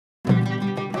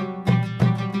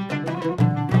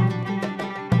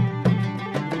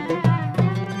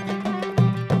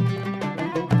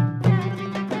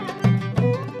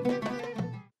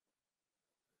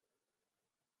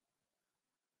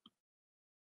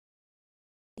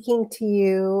speaking to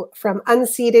you from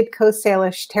unceded Coast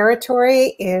Salish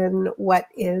territory in what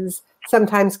is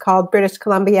sometimes called British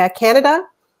Columbia, Canada.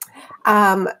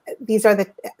 These are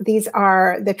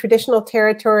the traditional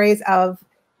territories of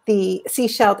the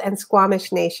Sea-Shelt and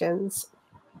Squamish nations.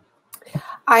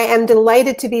 I am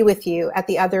delighted to be with you at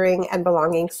the Othering and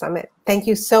Belonging Summit. Thank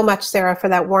you so much, Sarah, for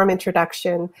that warm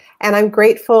introduction. And I'm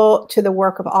grateful to the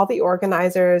work of all the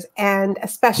organizers and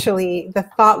especially the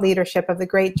thought leadership of the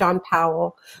great John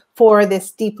Powell for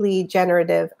this deeply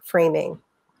generative framing.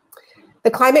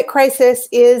 The climate crisis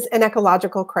is an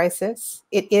ecological crisis.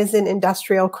 It is an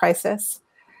industrial crisis.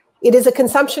 It is a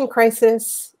consumption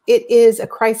crisis. It is a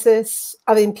crisis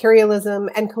of imperialism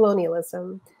and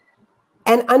colonialism.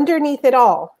 And underneath it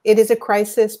all, it is a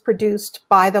crisis produced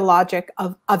by the logic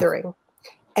of othering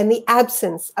and the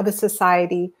absence of a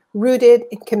society rooted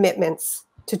in commitments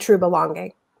to true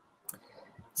belonging.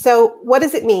 So what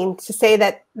does it mean to say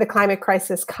that the climate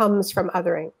crisis comes from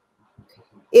othering?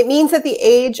 It means that the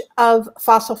age of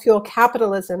fossil fuel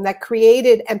capitalism that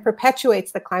created and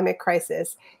perpetuates the climate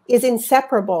crisis is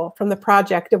inseparable from the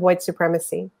project of white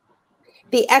supremacy.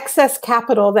 The excess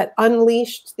capital that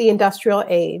unleashed the industrial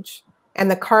age and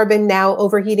the carbon now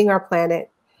overheating our planet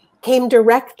came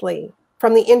directly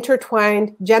from the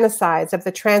intertwined genocides of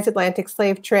the transatlantic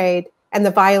slave trade and the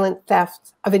violent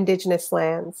theft of indigenous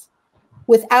lands.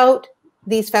 Without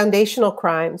these foundational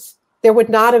crimes, there would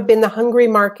not have been the hungry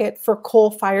market for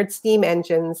coal-fired steam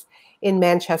engines in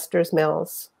Manchester's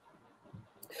mills.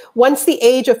 Once the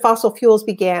age of fossil fuels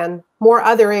began, more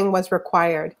othering was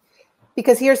required.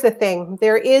 Because here's the thing,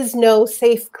 there is no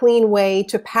safe, clean way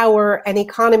to power an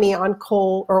economy on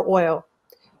coal or oil.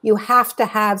 You have to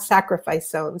have sacrifice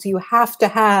zones. You have to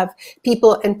have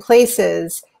people and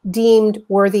places deemed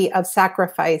worthy of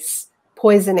sacrifice,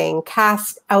 poisoning,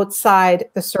 cast outside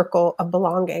the circle of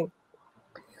belonging.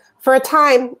 For a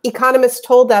time, economists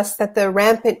told us that the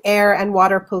rampant air and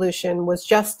water pollution was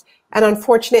just an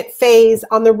unfortunate phase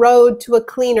on the road to a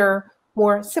cleaner,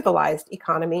 more civilized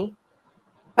economy.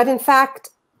 But in fact,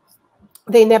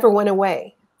 they never went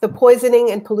away. The poisoning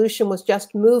and pollution was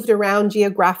just moved around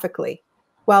geographically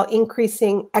while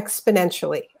increasing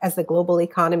exponentially as the global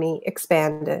economy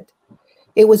expanded.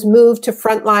 It was moved to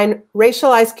frontline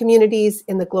racialized communities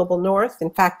in the global north. In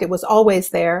fact, it was always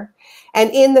there. And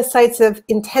in the sites of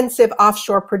intensive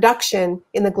offshore production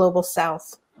in the global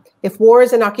south. If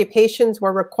wars and occupations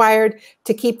were required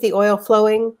to keep the oil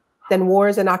flowing, then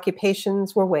wars and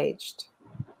occupations were waged.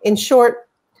 In short,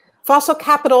 fossil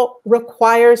capital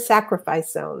requires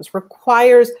sacrifice zones,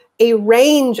 requires a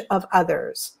range of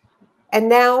others. And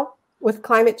now, with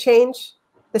climate change,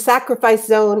 the sacrifice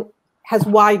zone has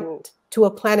widened to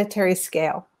a planetary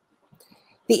scale.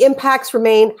 The impacts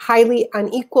remain highly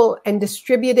unequal and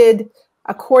distributed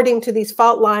according to these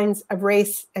fault lines of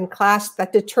race and class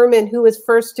that determine who is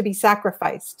first to be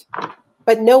sacrificed.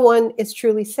 But no one is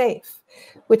truly safe,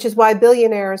 which is why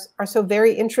billionaires are so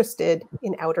very interested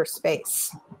in outer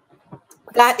space.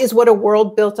 That is what a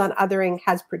world built on othering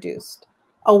has produced,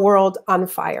 a world on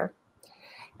fire.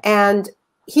 And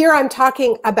here I'm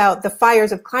talking about the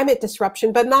fires of climate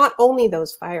disruption, but not only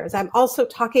those fires. I'm also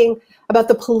talking about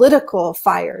the political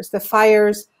fires, the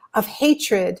fires of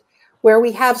hatred, where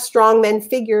we have strongmen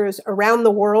figures around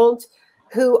the world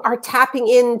who are tapping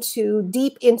into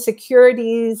deep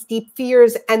insecurities, deep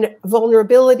fears and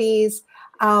vulnerabilities,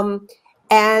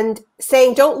 and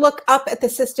saying, don't look up at the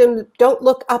system, don't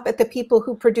look up at the people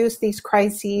who produce these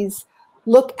crises,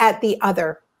 look at the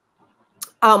other.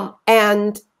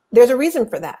 And there's a reason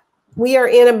for that. We are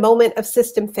in a moment of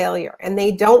system failure, and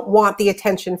they don't want the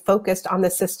attention focused on the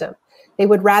system. They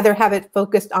would rather have it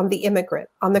focused on the immigrant,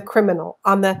 on the criminal,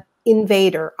 on the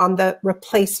invader, on the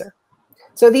replacer.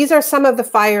 So these are some of the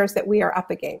fires that we are up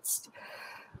against.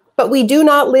 But we do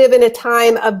not live in a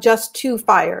time of just two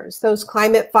fires, those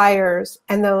climate fires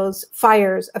and those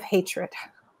fires of hatred.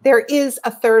 There is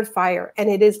a third fire, and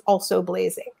it is also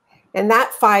blazing. And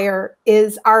that fire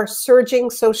is our surging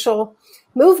social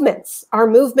movements, our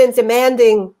movement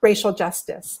demanding racial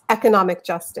justice, economic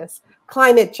justice,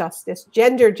 climate justice,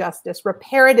 gender justice,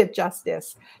 reparative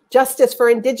justice, justice for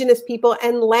indigenous people,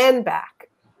 and land back.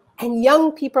 And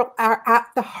young people are at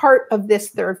the heart of this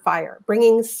third fire,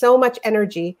 bringing so much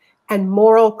energy and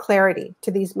moral clarity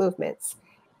to these movements.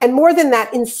 And more than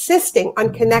that, insisting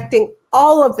on connecting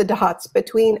all of the dots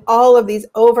between all of these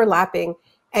overlapping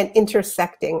and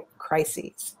intersecting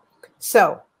crises.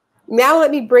 So now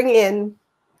let me bring in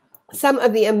some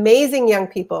of the amazing young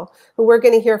people who we're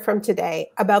going to hear from today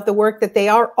about the work that they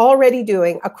are already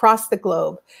doing across the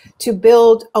globe to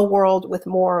build a world with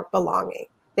more belonging.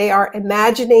 They are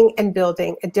imagining and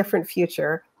building a different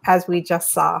future as we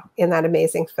just saw in that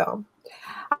amazing film.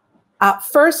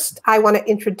 First, I want to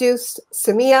introduce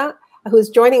Samia, who's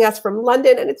joining us from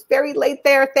London, and it's very late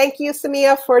there. Thank you,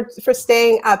 Samia, for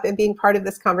staying up and being part of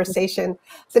this conversation.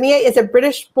 Samia is a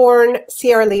British-born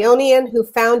Sierra Leonean who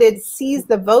founded Seize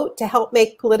the Vote to help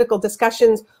make political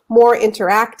discussions more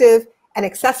interactive and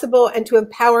accessible, and to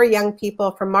empower young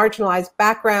people from marginalized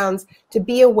backgrounds to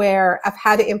be aware of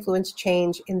how to influence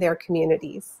change in their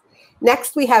communities.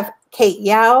 Next, we have Kate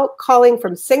Yeo calling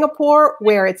from Singapore,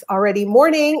 where it's already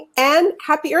morning, and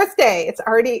happy Earth Day. It's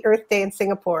already Earth Day in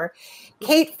Singapore.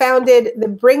 Kate founded the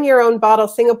Bring Your Own Bottle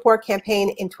Singapore campaign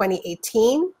in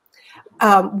 2018.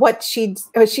 What she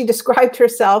described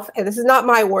herself, and this is not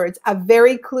my words, a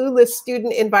very clueless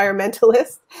student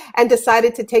environmentalist, and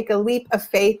decided to take a leap of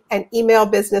faith and email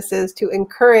businesses to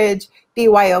encourage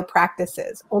BYO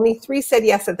practices. Only 3 said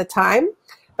yes at the time,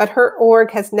 but her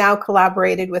org has now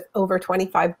collaborated with over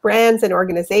 25 brands and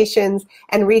organizations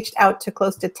and reached out to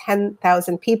close to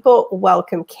 10,000 people.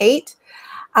 Welcome, Kate.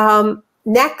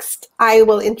 Next, I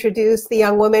will introduce the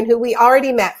young woman who we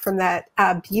already met from that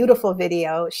beautiful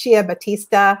video, Xiye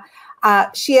Bastida.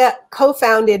 Xiye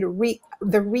co-founded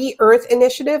the Re-Earth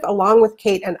Initiative along with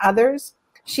Kate and others.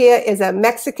 Xiye is a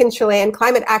Mexican-Chilean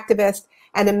climate activist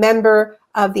and a member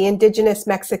of the indigenous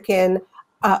Mexican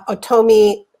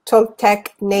Otomi Toltec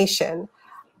Nation.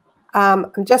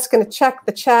 I'm just going to check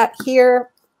the chat here.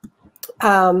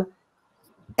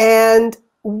 And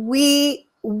we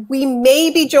may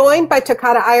be joined by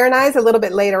Tokata Iron Eyes a little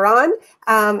bit later on.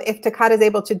 If Tokata is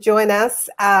able to join us,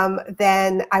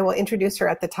 then I will introduce her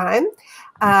at the time.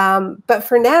 But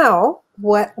for now,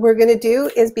 what we're going to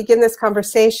do is begin this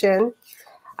conversation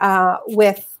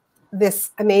with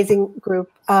this amazing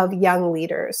group of young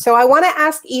leaders. So I want to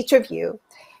ask each of you,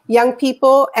 young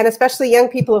people, and especially young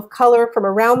people of color from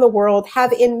around the world,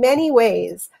 have in many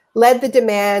ways led the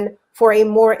demand for a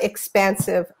more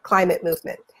expansive climate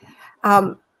movement.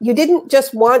 You didn't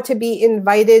just want to be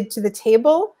invited to the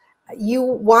table. You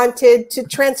wanted to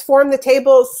transform the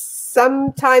table,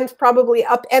 sometimes probably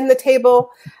upend the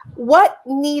table. What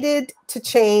needed to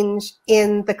change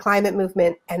in the climate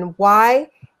movement and why?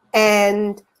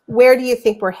 And where do you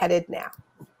think we're headed now?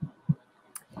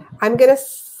 I'm going to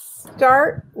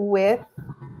start with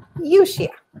you, Xiye.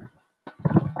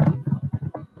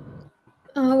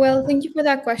 Well, thank you for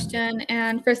that question.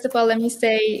 And first of all, let me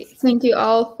say thank you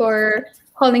all for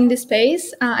holding this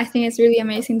space. I think it's really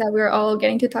amazing that we're all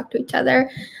getting to talk to each other.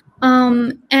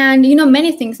 And, you know,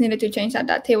 many things needed to change at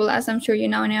that table, as I'm sure you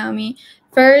know, Naomi.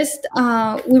 First,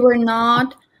 we were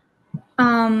not,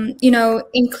 you know,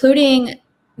 including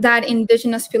that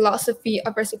indigenous philosophy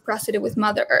of reciprocity with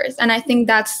Mother Earth. And I think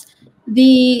that's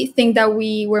the thing that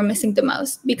we were missing the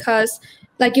most, because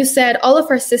like you said, all of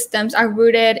our systems are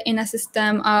rooted in a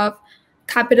system of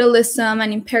capitalism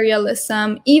and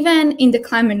imperialism, even in the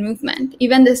climate movement.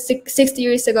 Even the 60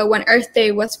 years ago when Earth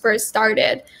Day was first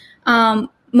started,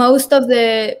 most of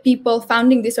the people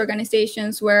founding these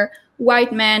organizations were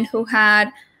white men who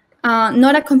had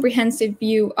not a comprehensive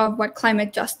view of what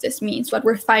climate justice means, what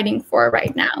we're fighting for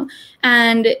right now.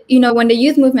 And, you know, when the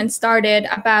youth movement started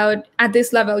at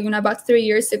this level, you know, about 3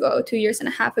 years ago, 2.5 years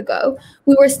ago,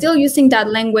 we were still using that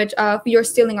language of "you're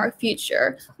stealing our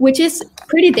future," which is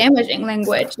pretty damaging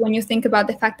language when you think about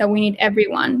the fact that we need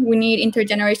everyone. We need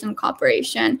intergenerational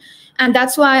cooperation. And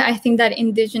that's why I think that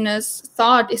indigenous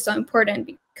thought is so important,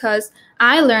 because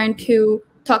I learned to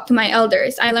talk to my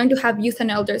elders. I learned to have youth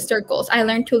and elder circles. I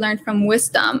learned to learn from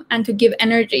wisdom and to give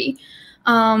energy.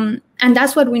 And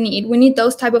that's what we need. We need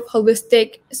those type of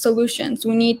holistic solutions.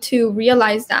 We need to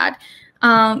realize that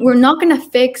we're not going to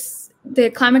fix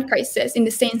the climate crisis in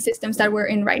the same systems that we're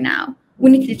in right now. We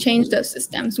need to change those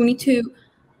systems. We need to,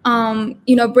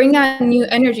 you know, bring a new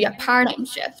energy, a paradigm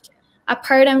shift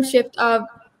of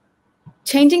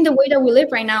changing the way that we live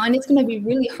right now. And it's going to be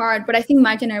really hard, but I think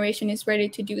my generation is ready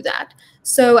to do that.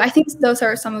 So I think those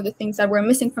are some of the things that we're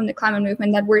missing from the climate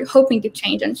movement that we're hoping to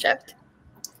change and shift.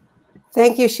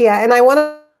 Thank you, Xiye. And I want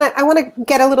to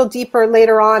get a little deeper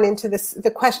later on into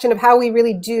the question of how we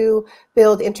really do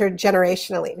build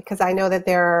intergenerationally, because I know that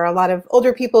there are a lot of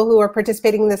older people who are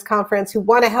participating in this conference who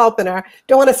want to help and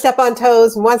don't want to step on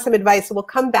toes and want some advice. So we'll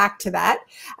come back to that.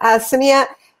 Samia,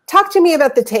 talk to me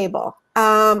about the table.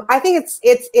 I think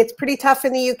it's pretty tough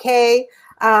in the UK.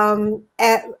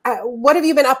 What have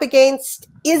you been up against?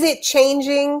 Is it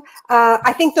changing?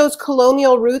 I think those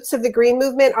colonial roots of the Green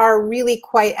Movement are really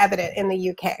quite evident in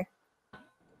the UK.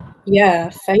 Yeah,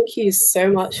 thank you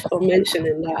so much for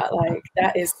mentioning that. Like,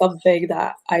 that is something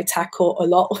that I tackle a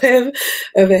lot with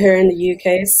over here in the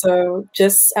UK. So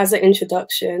just as an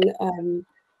introduction,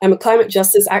 I'm a climate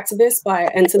justice activist, but I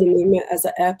entered the movement as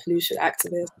an air pollution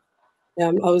activist. I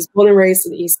was born and raised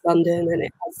in East London, and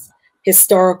it has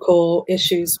historical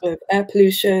issues with air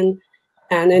pollution.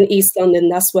 And in East London,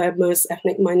 that's where most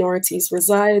ethnic minorities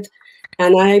reside.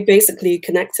 And I basically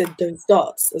connected those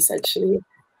dots, essentially.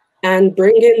 And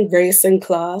bringing race and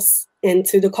class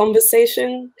into the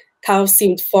conversation kind of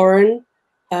seemed foreign.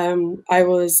 I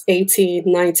was 18,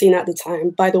 19 at the time.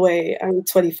 By the way, I'm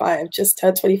 25, just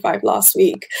turned 25 last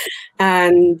week.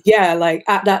 And yeah, like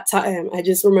at that time, I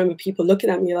just remember people looking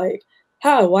at me like,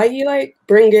 how, why are you like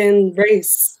bringing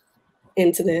race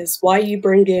into this? Why are you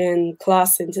bringing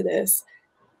class into this?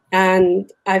 And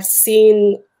I've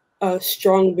seen a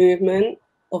strong movement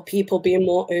of people being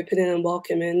more open and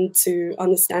welcoming to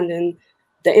understanding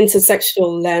the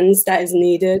intersectional lens that is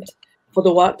needed for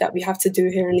the work that we have to do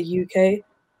here in the UK.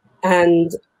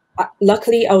 And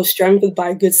luckily, I was strengthened by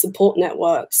a good support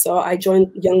network. So I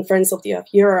joined Young Friends of the Earth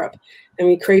Europe, and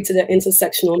we created an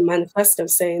intersectional manifesto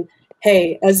saying,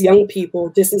 hey, as young people,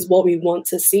 this is what we want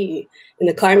to see in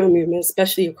the climate movement,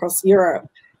 especially across Europe.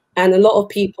 And a lot of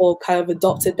people kind of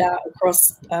adopted that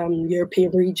across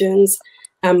European regions.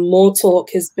 And more talk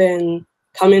has been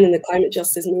coming in the climate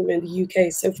justice movement in the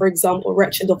UK. So for example,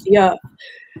 Wretched of the Earth,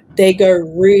 they go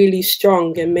really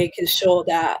strong in making sure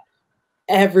that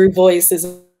every voice is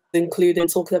included in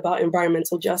talking about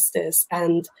environmental justice.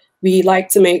 And we like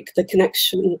to make the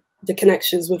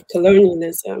connections with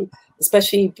colonialism,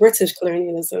 especially British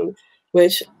colonialism,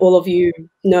 which all of you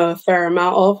know a fair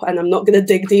amount of, and I'm not going to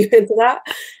dig deep into that.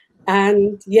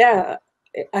 And yeah,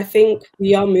 I think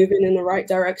we are moving in the right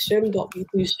direction, but we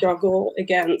do struggle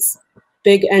against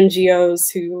big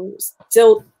NGOs who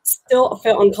still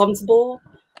feel uncomfortable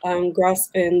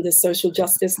grasping the social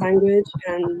justice language,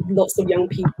 and lots of young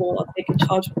people are taking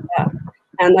charge of that.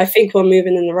 And I think we're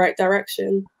moving in the right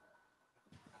direction.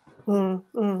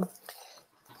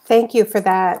 Thank you for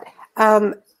that.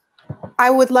 I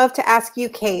would love to ask you,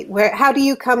 Kate, how do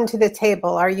you come to the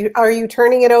table? Are you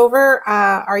turning it over?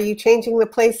 Are you changing the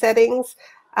play settings?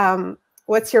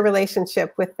 What's your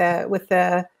relationship with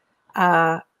the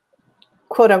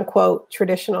quote unquote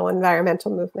traditional environmental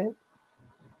movement?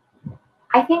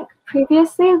 I think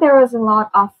previously there was a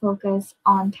lot of focus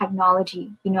on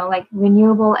technology, like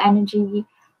renewable energy,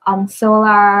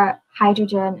 solar,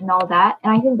 hydrogen, and all that.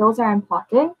 And I think those are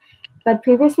important. But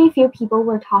previously, few people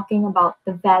were talking about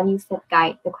the values that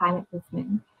guide the climate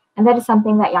movement. And that is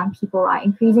something that young people are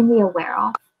increasingly aware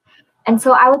of. And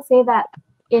so I would say that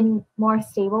in more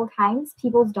stable times,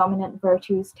 people's dominant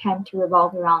virtues tend to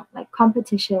revolve around like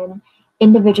competition,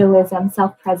 individualism,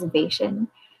 self-preservation.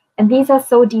 And these are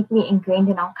so deeply ingrained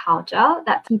in our culture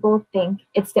that people think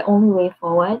it's the only way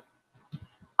forward.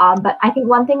 But I think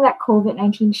one thing that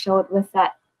COVID-19 showed was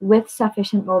that with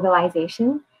sufficient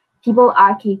mobilization, people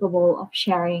are capable of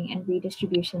sharing and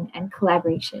redistribution and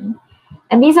collaboration.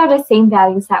 And these are the same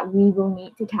values that we will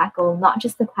need to tackle not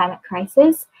just the climate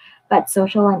crisis, but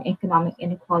social and economic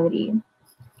inequality.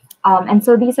 And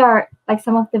so these are like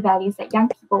some of the values that young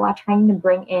people are trying to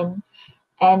bring in.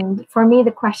 And for me,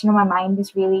 the question on my mind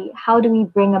is really, how do we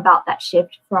bring about that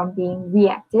shift from being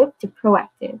reactive to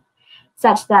proactive,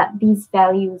 such that these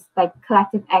values like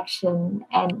collective action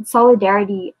and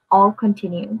solidarity all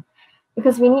continue?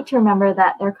 Because we need to remember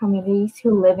that there are communities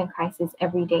who live in crisis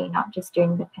every day, not just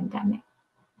during the pandemic.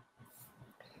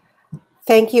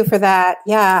 Thank you for that.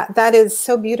 Yeah, that is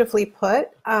so beautifully put,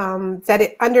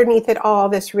 underneath it all,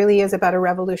 this really is about a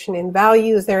revolution in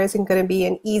values. There isn't going to be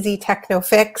an easy techno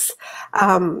fix.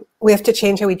 We have to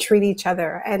change how we treat each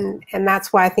other. And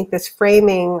that's why I think this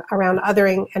framing around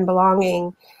othering and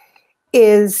belonging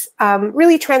is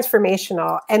really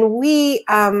transformational. And we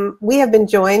have been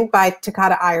joined by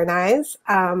Tokata Iron Eyes,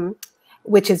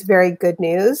 which is very good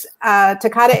news.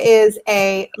 Tokata is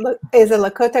a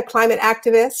Lakota climate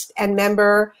activist and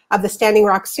member of the Standing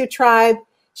Rock Sioux tribe.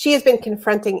 She has been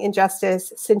confronting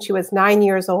injustice since she was 9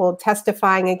 years old,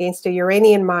 testifying against a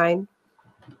uranium mine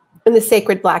in the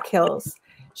sacred Black Hills.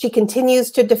 She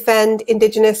continues to defend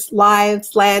Indigenous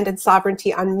lives, land, and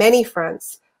sovereignty on many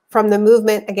fronts, from the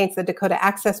movement against the Dakota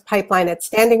Access Pipeline at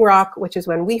Standing Rock, which is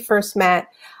when we first met,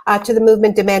 to the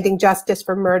movement demanding justice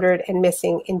for murdered and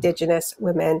missing Indigenous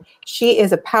women. She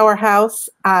is a powerhouse.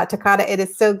 Tokata, it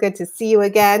is so good to see you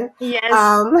again. Yes,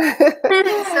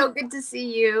 so good to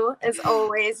see you, as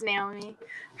always, Naomi.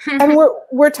 And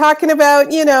we're talking about,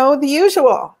 the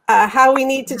usual, how we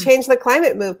need to change the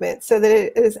climate movement so that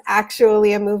it is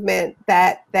actually a movement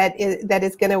that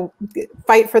is going to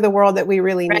fight for the world that we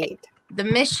really need. The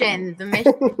mission,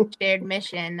 shared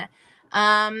mission.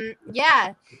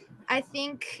 Yeah, I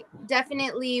think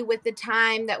definitely with the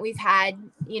time that we've had,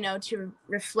 to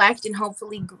reflect and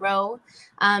hopefully grow,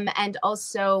 and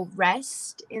also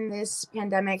rest in this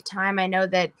pandemic time. I know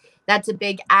that that's a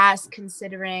big ask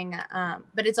considering,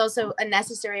 but it's also a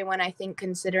necessary one, I think,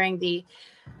 considering the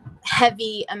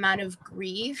heavy amount of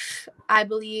grief I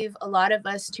believe a lot of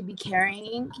us to be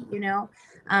carrying,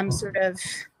 sort of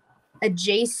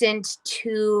adjacent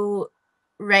to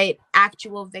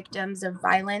actual victims of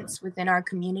violence within our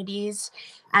communities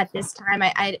at this time.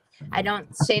 I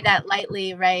don't say that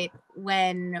lightly, right,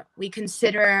 when we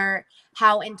consider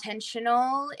how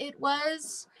intentional it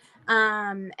was,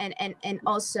 and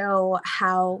also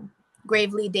how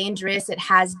gravely dangerous it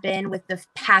has been with the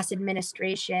past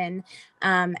administration,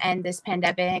 and this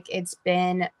pandemic. It's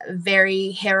been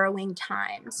very harrowing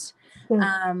times,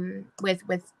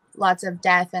 with lots of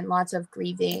death and lots of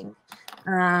grieving,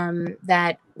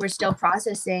 that we're still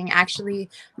processing. Actually,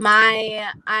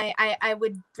 I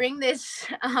would bring this,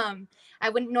 I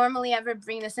wouldn't normally ever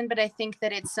bring this in, but I think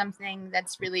that it's something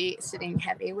that's really sitting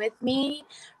heavy with me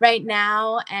right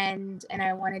now. And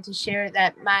I wanted to share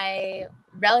that my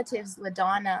relatives,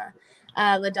 LaDonna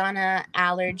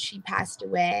Allard, she passed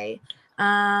away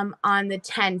on the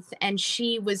 10th, and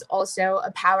she was also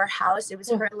a powerhouse. It was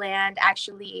her land,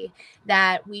 actually,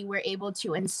 that we were able to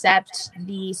incept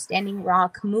the Standing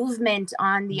Rock movement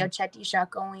on the Ocheti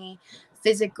Shakoni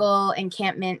physical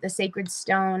encampment. The Sacred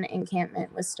Stone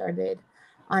encampment was started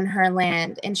on her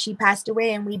land, and she passed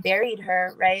away, and we buried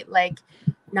her, right? Like,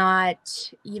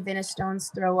 not even a stone's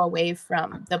throw away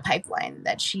from the pipeline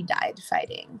that she died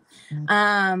fighting.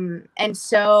 And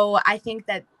so I think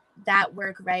that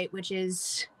work, right, which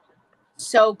is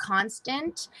so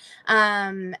constant,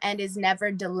 and is never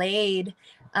delayed,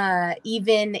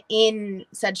 even in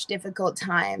such difficult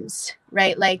times,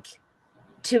 right? Like,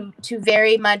 to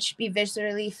very much be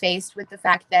viscerally faced with the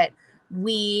fact that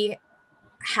we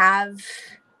have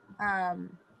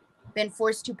been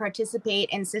forced to participate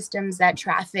in systems that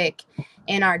traffic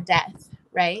in our death,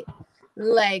 right?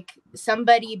 Like,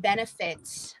 somebody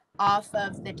benefits off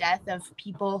of the death of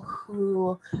people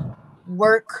who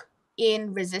work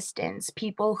in resistance,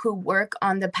 people who work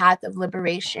on the path of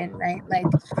liberation, right? Like,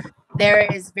 there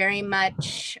is very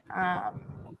much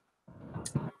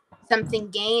something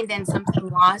gained and something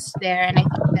lost there. And I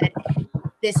think that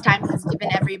this time has given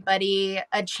everybody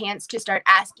a chance to start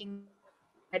asking,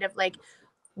 kind of like,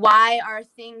 why are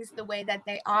things the way that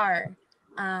they are?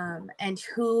 And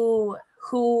who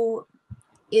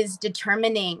is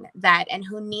determining that, and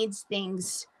who needs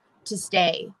things to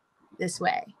stay this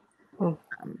way?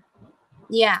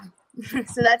 Yeah.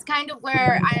 So that's kind of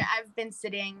where I've been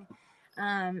sitting,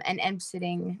 and am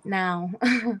sitting now.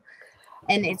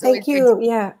 And it's Thank you.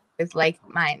 Yeah. With like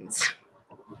minds.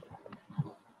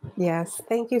 Yes.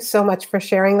 Thank you so much for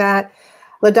sharing that.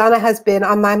 LaDonna has been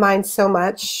on my mind so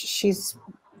much. She's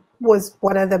was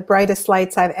one of the brightest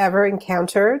lights I've ever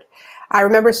encountered. I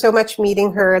remember so much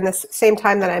meeting her in the same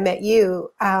time that I met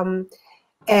you.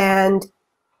 And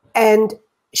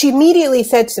she immediately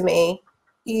said to me,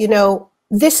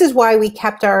 this is why we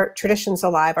kept our traditions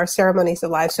alive, our ceremonies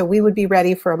alive, so we would be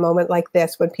ready for a moment like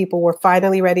this when people were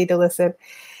finally ready to listen.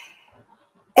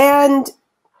 And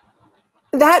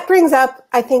that brings up,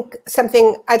 I think,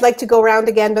 something I'd like to go around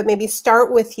again, but maybe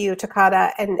start with you,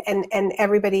 Tokata, and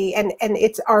everybody. And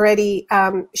it's already,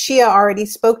 Xiye already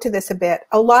spoke to this a bit.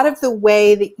 A lot of the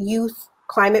way that youth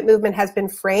climate movement has been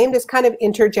framed is kind of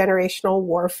intergenerational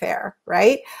warfare,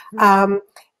 right? Mm-hmm.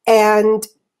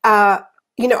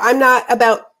 I'm not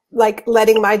about like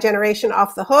letting my generation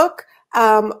off the hook,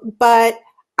 but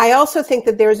I also think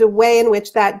that there's a way in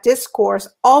which that discourse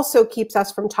also keeps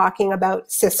us from talking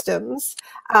about systems,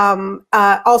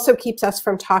 also keeps us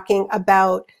from talking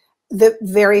about the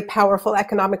very powerful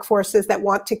economic forces that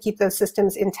want to keep those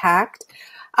systems intact.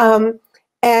 And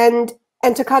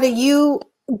Tokata, you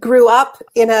grew up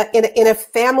in a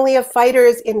family of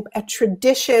fighters, in a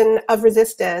tradition of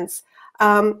resistance.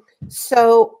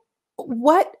 So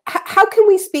how can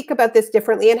we speak about this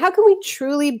differently, and how can we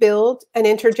truly build an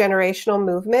intergenerational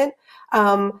movement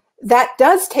that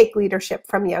does take leadership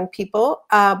from young people,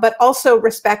 but also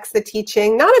respects the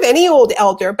teaching, not of any old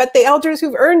elder, but the elders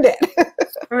who've earned it?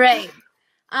 Right.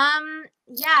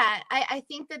 Yeah, I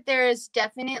think that there is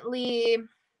definitely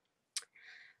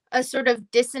a sort of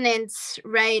dissonance,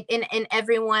 right, in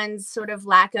everyone's sort of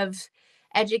lack of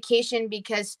education,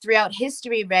 because throughout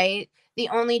history, right, the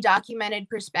only documented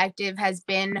perspective has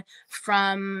been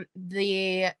from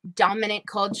the dominant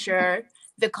culture,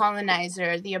 the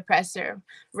colonizer, the oppressor,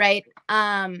 right?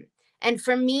 And And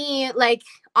for me, like,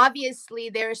 obviously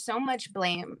there's so much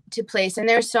blame to place, and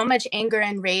there's so much anger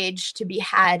and rage to be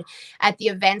had at the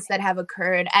events that have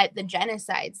occurred, at the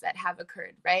genocides that have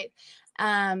occurred, right?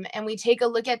 And we take a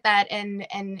look at that, and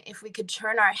if we could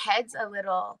turn our heads a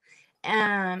little,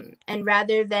 and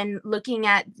rather than looking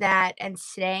at that and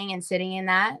staying and sitting in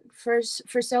that for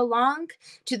so long,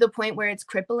 to the point where it's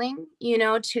crippling, you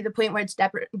know, to the point where it's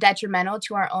detrimental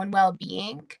to our own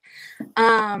well-being,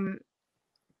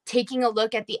 taking a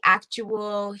look at the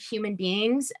actual human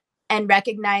beings and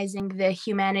recognizing the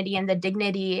humanity and the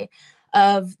dignity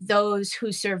of those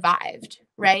who survived,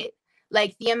 right?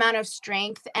 Like the amount of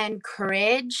strength and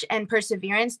courage and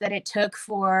perseverance that it took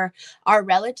for our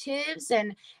relatives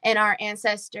and our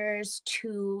ancestors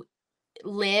to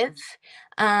live,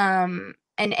 and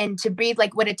to breathe,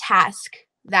 like what a task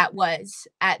that was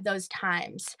at those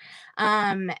times.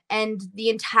 And the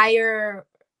entire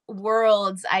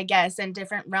worlds, I guess, and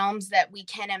different realms that we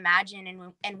can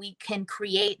imagine and we can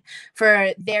create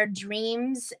for their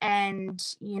dreams and,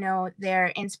 you know, their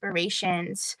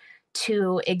inspirations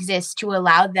to exist, to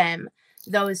allow them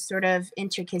those sort of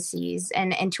intricacies,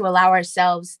 and to allow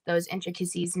ourselves those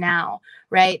intricacies now,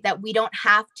 right? That we don't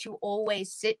have to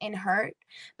always sit in hurt,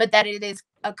 but that it is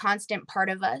a constant part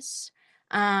of us.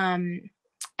 And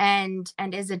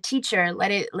as a teacher,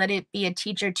 let it be a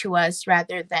teacher to us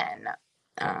rather than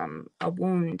a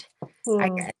wound, I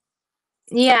guess.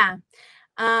 Yeah.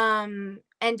 And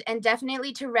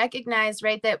definitely to recognize,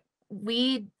 right, that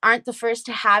we aren't the first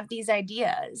to have these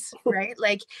ideas, right?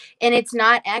 Like, and it's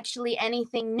not actually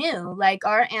anything new. Like,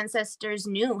 our ancestors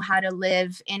knew how to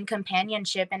live in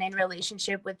companionship and in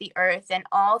relationship with the earth and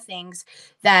all things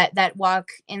that walk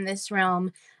in this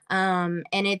realm. And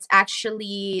it's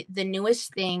actually the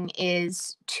newest thing,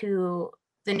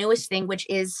 which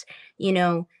is, you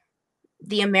know,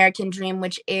 the American dream,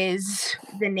 which is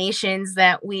the nations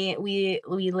that we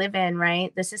live in,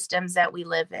 right? The systems that we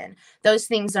live in. Those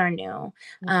things are new.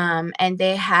 And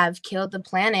they have killed the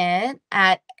planet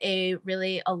at a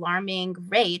really alarming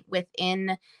rate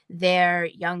within their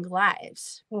young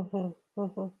lives.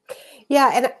 Yeah,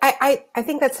 and I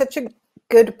think that's such a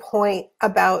good point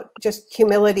about just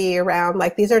humility around,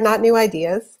 like, these are not new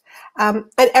ideas. And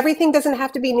everything doesn't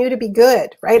have to be new to be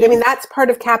good, right? I mean, that's part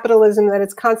of capitalism, that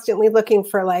it's constantly looking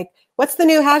for, like, what's the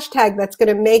new hashtag that's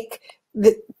going to make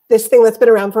this thing that's been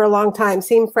around for a long time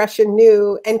seem fresh and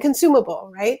new and consumable,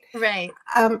 right? Right.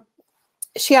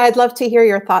 Xiye, I'd love to hear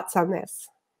your thoughts on this.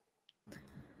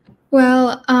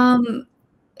 Well,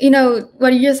 you know,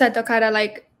 what you just said, Tokata,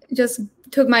 like, just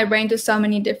took my brain to so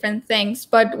many different things.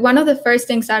 But one of the first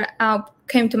things that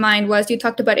came to mind was you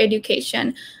talked about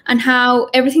education and how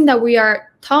everything that we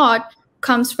are taught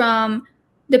comes from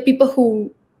the people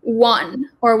who won,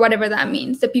 or whatever that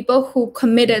means, the people who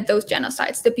committed those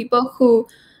genocides, the people who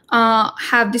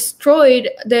have destroyed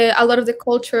a lot of the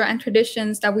culture and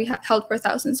traditions that we have held for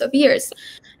thousands of years.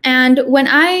 And when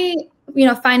I, you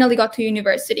know, finally got to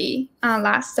university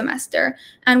last semester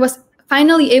and was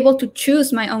finally able to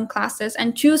choose my own classes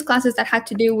and choose classes that had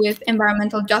to do with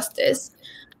environmental justice,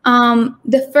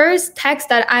 the first text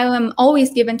that I am always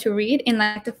given to read in,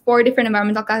 like, the 4 different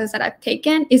environmental classes that I've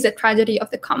taken is The Tragedy of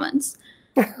the Commons.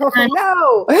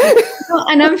 No.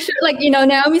 And I'm sure, like, you know,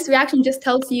 Naomi's reaction just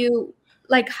tells you,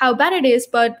 like, how bad it is.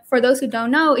 But for those who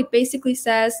don't know, it basically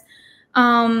says,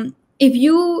 if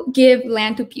you give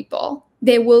land to people,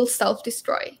 they will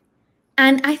self-destroy.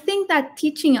 And I think that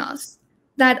teaching us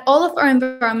that all of our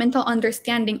environmental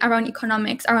understanding around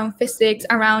economics, around physics,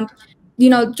 around, you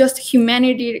know, just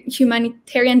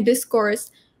humanitarian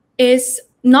discourse is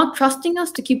not trusting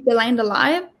us to keep the land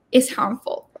alive is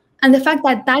harmful. And the fact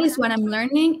that that is what I'm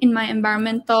learning in my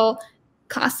environmental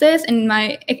classes, in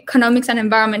my economics and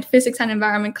environment, physics and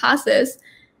environment classes,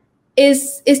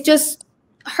 is just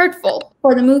hurtful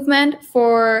for the movement,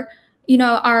 for, you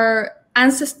know, our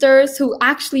ancestors who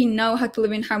actually know how to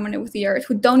live in harmony with the earth,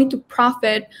 who don't need to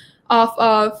profit off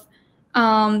of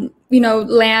you know,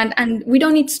 land, and we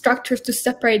don't need structures to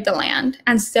separate the land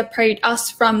and separate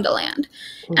us from the land.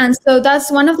 And so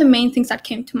that's one of the main things that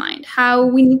came to mind, how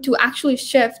we need to actually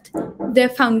shift the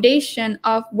foundation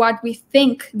of what we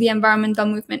think the environmental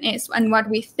movement is and what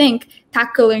we think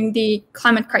tackling the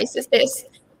climate crisis is,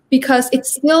 because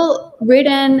it's still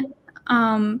written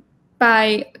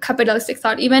by capitalistic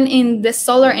thought. Even in the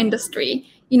solar industry,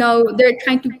 you know, they're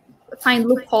trying to find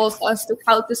loopholes as to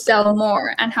how to sell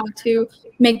more and how to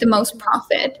make the most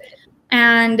profit.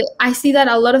 And I see that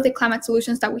a lot of the climate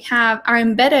solutions that we have are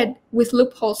embedded with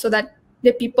loopholes so that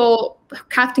the people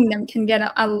crafting them can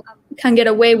get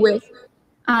away with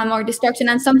more destruction.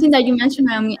 And something that you mentioned,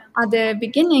 Naomi, at the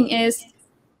beginning is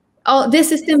this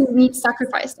system needs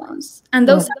sacrifice zones, and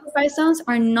those sacrifice zones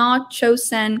are not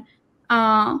chosen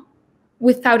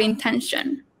without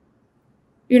intention,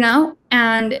 you know.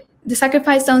 And the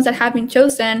sacrifice zones that have been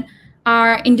chosen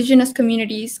are indigenous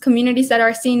communities that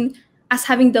are seen as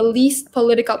having the least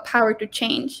political power to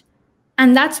change.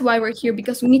 And that's why we're here,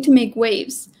 because we need to make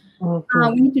waves. We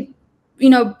need to,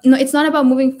 it's not about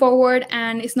moving forward,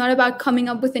 and it's not about coming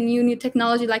up with a new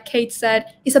technology, like Kate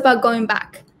said. It's about going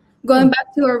back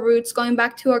to our roots, going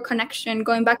back to our connection,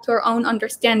 going back to our own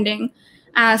understanding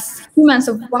as humans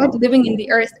of what living in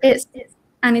the earth is.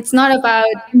 And it's not about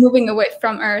moving away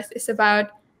from earth. It's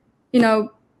about,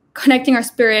 connecting our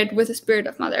spirit with the spirit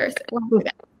of Mother Earth.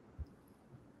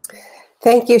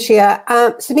 Thank you, Xiye.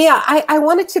 Samia, I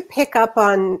wanted to pick up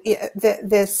on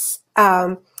this.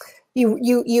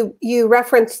 You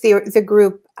referenced the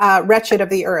group Wretched of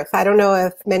the Earth. I don't know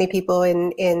if many people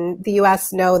in the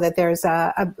US know that there's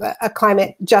a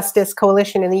climate justice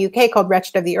coalition in the UK called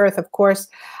Wretched of the Earth, of course,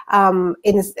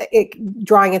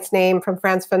 drawing its name from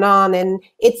Frantz Fanon, and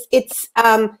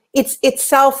it's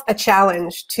itself a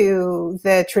challenge to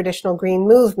the traditional green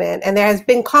movement, and there has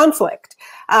been conflict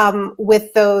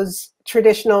with those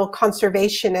traditional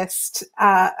conservationist,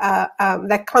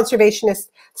 that conservationist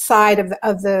side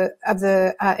of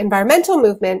the environmental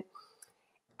movement.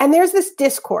 And there's this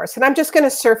discourse, and I'm just going to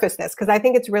surface this because I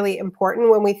think it's really important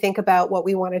when we think about what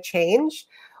we want to change,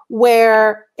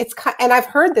 where it's, and I've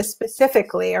heard this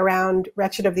specifically around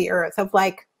Wretched of the Earth, of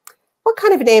like, what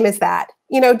kind of name is that?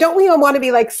 Don't we all want to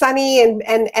be like sunny and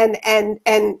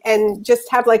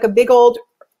just have like a big old,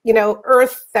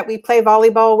 earth that we play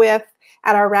volleyball with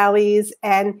at our rallies?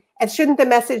 And shouldn't the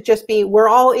message just be, we're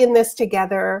all in this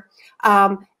together,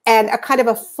 and a kind of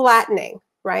a flattening,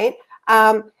 right?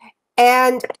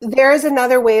 And there is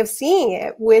another way of seeing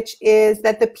it, which is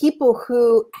that the people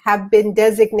who have been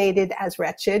designated as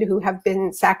wretched, who have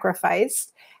been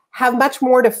sacrificed, have much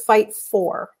more to fight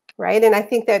for, right? And I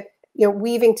think that,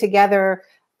 weaving together,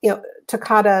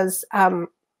 Tokata's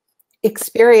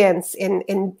experience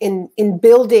in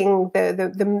building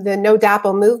the No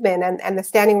DAPL movement and the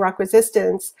Standing Rock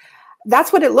resistance,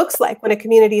 that's what it looks like when a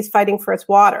community is fighting for its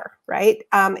water, right?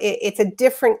 It's a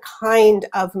different kind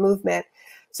of movement.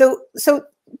 So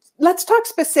let's talk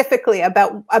specifically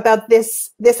about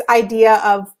this idea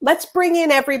of let's bring in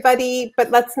everybody,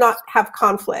 but let's not have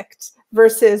conflict,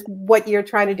 versus what you're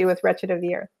trying to do with Wretched of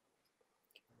the Earth.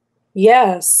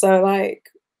 Yeah, so like,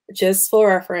 just for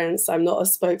reference, I'm not a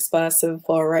spokesperson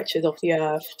for Wretched of the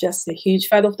Earth, just a huge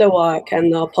fan of their work,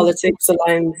 and our politics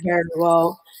align very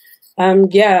well.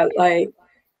 Yeah, like,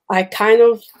 I kind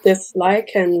of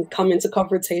dislike and come into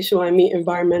confrontation when I meet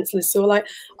environmentalists who are like,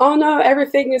 oh no,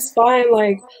 everything is fine.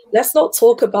 Like, let's not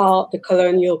talk about the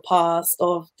colonial past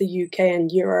of the UK and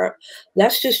Europe.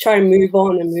 Let's just try and move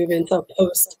on and move into a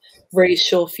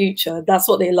post-racial future. That's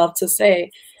what they love to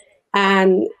say.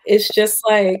 And it's just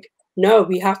like, no,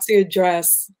 we have to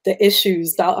address the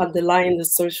issues that underlie the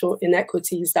social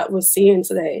inequities that we're seeing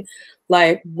today.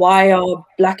 Like, why are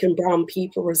Black and brown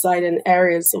people reside in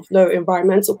areas of low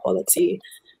environmental quality?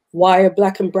 Why are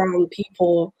Black and brown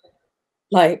people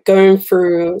like going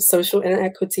through social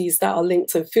inequities that are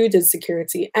linked to food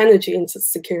insecurity, energy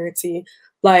insecurity?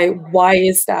 Like, why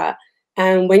is that?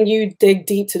 And when you dig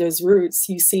deep to those roots,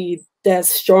 you see there's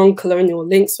strong colonial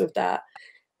links with that.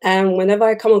 And whenever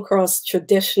I come across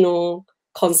traditional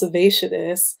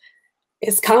conservationists,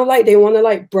 it's kind of like they want to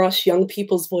like brush young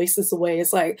people's voices away.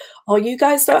 It's like, oh, you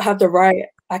guys don't have the right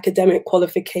academic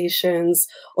qualifications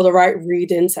or the right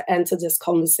reading to enter this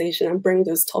conversation and bring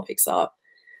those topics up.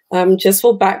 Just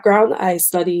for background, I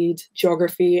studied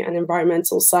geography and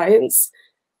environmental science,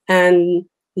 and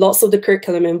lots of the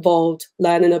curriculum involved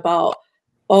learning about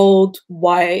old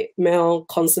white male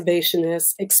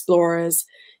conservationists, explorers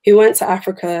who went to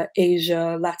Africa,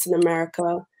 Asia, Latin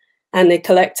America, and they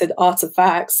collected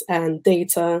artifacts and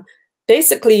data,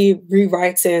 basically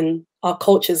rewriting our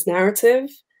culture's narrative.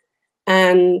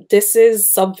 And this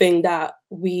is something that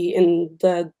we in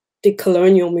the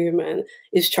decolonial movement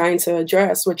is trying to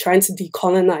address. We're trying to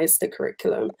decolonize the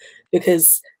curriculum,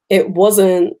 because it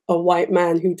wasn't a white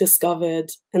man who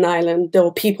discovered an island. There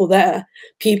were people there.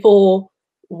 People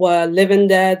were living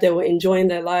there. They were enjoying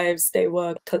their lives. They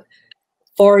were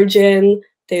foraging.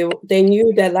 They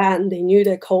knew their land, they knew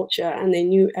their culture, and they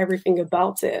knew everything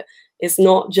about it. It's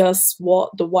not just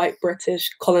what the white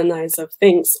British colonizer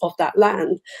thinks of that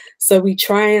land. So we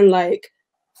try and like,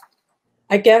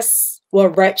 I guess we're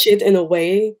wretched in a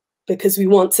way because we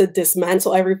want to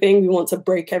dismantle everything. We want to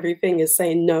break everything and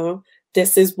say, no,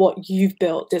 this is what you've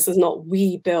built. This is not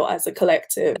we built as a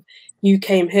collective. You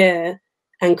came here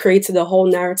and created a whole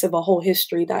narrative, a whole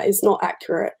history that is not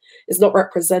accurate, is not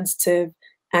representative,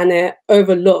 and it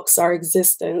overlooks our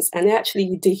existence, and it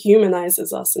actually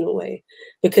dehumanizes us in a way,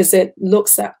 because it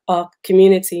looks at our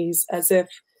communities as if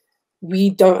we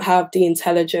don't have the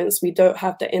intelligence, we don't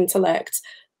have the intellect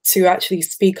to actually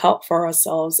speak up for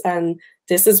ourselves. And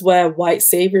this is where white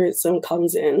saviorism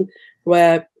comes in,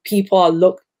 where people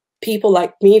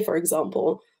like me, for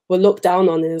example, will look down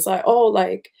on it. It's like, oh,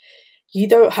 like, you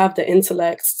don't have the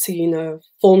intellect to, you know,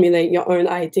 formulate your own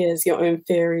ideas, your own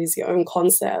theories, your own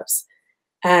concepts.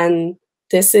 And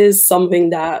this is something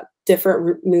that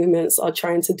different movements are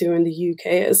trying to do in the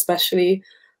UK, especially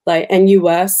like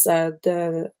NUS,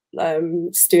 the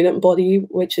student body,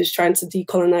 which is trying to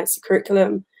decolonize the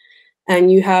curriculum.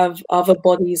 And you have other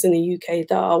bodies in the UK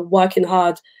that are working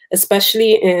hard,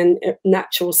 especially in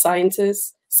natural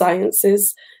sciences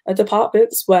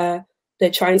departments, where they're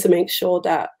trying to make sure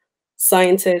that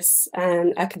scientists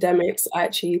and academics are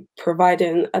actually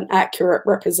providing an accurate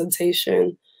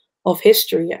representation of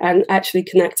history and actually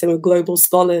connecting with global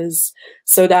scholars,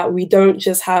 so that we don't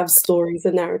just have stories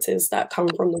and narratives that come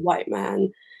from the white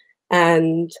man.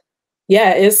 And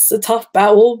yeah, it's a tough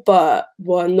battle, but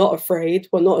we're not afraid,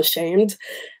 we're not ashamed.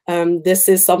 This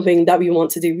is something that we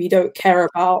want to do. We don't care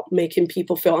about making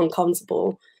people feel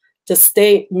uncomfortable. The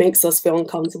state makes us feel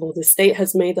uncomfortable. The state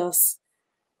has made us,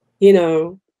 you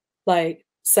know, like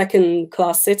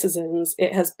second-class citizens.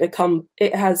 It has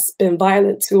been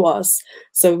violent to us.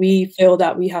 So we feel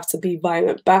that we have to be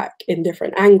violent back in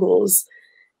different angles.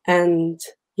 And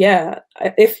yeah,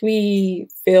 if we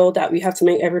feel that we have to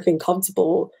make everything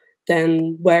comfortable,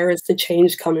 then where is the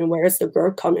change coming? Where is the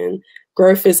growth coming?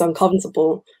 Growth is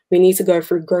uncomfortable. We need to go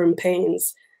through growing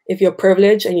pains. If you're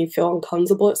privileged and you feel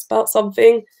uncomfortable about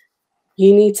something,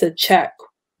 you need to check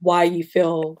why you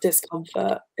feel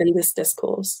discomfort in this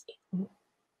discourse.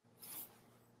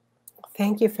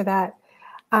 Thank you for that.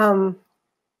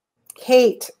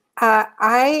 Kate,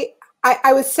 I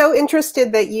was so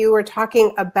interested that you were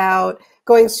talking about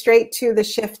going straight to the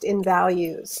shift in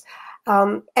values.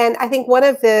 And I think one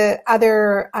of the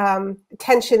other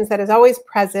tensions that is always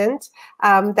present,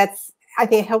 that's, I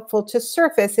think, helpful to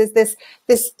surface, is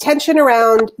this tension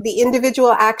around the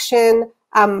individual action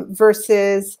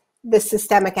versus the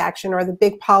systemic action, or the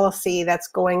big policy that's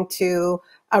going to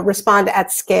respond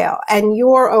at scale. And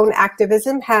your own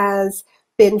activism has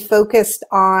been focused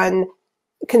on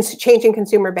changing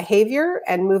consumer behavior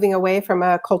and moving away from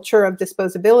a culture of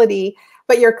disposability,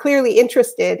 but you're clearly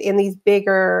interested in these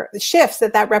bigger shifts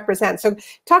that represents. So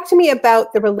talk to me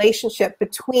about the relationship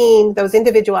between those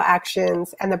individual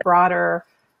actions and the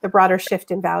broader shift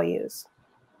in values.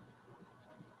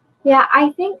 Yeah,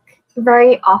 I think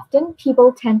very often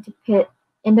people tend to pit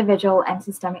individual and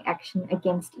systemic action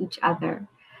against each other.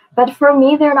 But for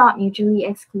me, they're not mutually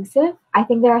exclusive. I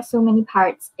think there are so many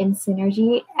parts in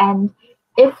synergy, and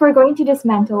if we're going to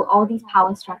dismantle all these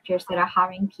power structures that are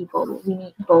harming people, we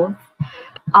need both.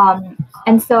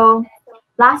 And so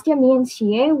last year, me and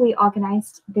Xiye, we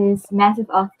organized this massive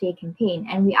Earth Day campaign,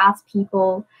 and we asked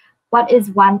people, what is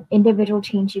one individual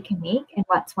change you can make, and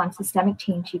what's one systemic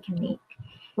change you can make?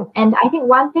 And I think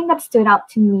one thing that stood out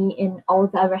to me in all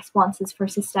the responses for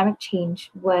systemic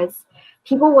change was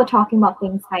people were talking about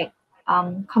things like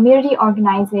community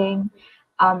organizing,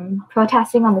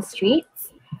 protesting on the streets.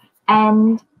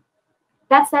 And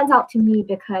that stands out to me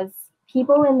because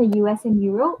people in the US and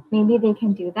Europe, maybe they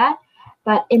can do that.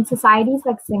 But in societies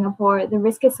like Singapore, the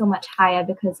risk is so much higher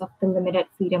because of the limited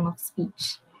freedom of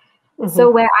speech. Mm-hmm.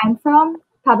 So where I'm from,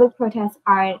 public protests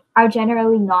are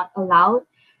generally not allowed.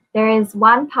 There is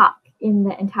one park in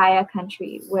the entire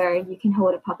country where you can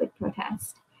hold a public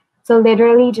protest. So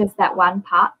literally just that one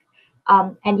park.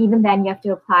 And even then you have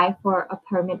to apply for a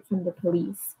permit from the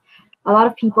police. A lot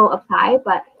of people apply,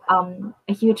 but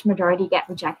a huge majority get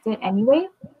rejected anyway.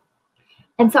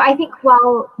 And so I think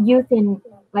while youth in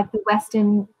like the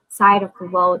Western side of the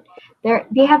world,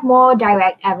 they have more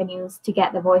direct avenues to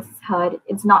get their voices heard.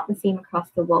 It's not the same across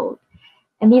the world.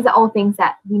 And these are all things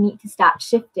that we need to start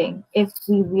shifting if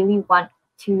we really want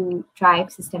to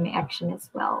drive systemic action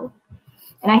as well.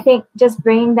 And I think just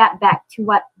bringing that back to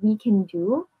what we can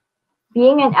do,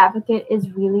 being an advocate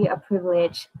is really a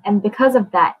privilege. And because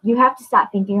of that, you have to start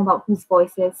thinking about whose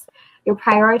voices you're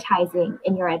prioritizing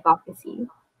in your advocacy.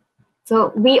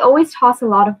 So we always toss a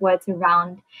lot of words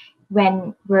around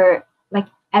when we're like,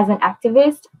 as an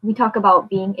activist, we talk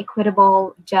about being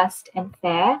equitable, just, and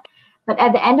fair. But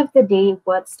at the end of the day,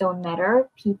 words don't matter,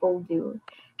 people do.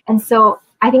 And so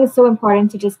I think it's so important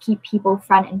to just keep people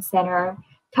front and center,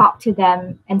 talk to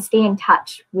them, and stay in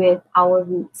touch with our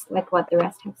roots, like what the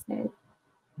rest have said.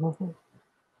 Mm-hmm.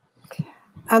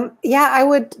 Yeah, I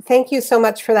would. Thank you so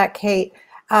much for that, Kate.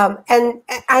 And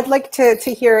I'd like to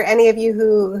hear any of you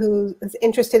who is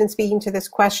interested in speaking to this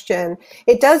question.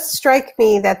 It does strike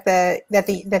me that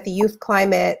the Youth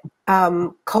Climate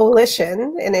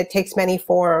Coalition, and it takes many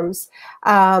forms,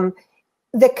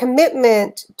 the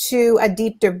commitment to a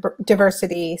deep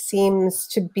diversity seems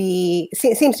to be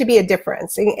a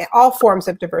difference in all forms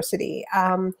of diversity,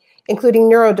 including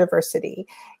neurodiversity.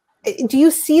 Do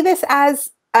you see this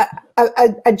as a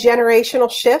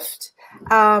generational shift,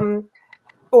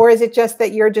 or is it just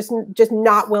that you're just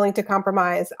not willing to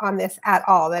compromise on this at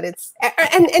all? That it's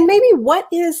and maybe what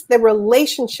is the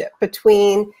relationship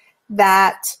between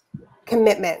that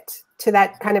commitment to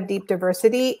that kind of deep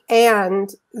diversity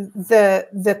and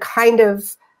the kind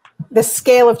of the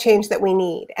scale of change that we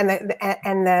need and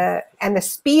the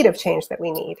speed of change that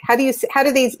we need? How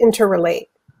do these interrelate?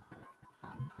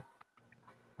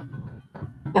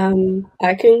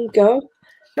 I can go.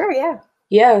 Sure, yeah.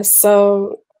 Yeah,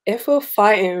 so if we're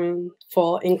fighting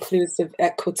for inclusive,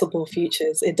 equitable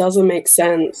futures, it doesn't make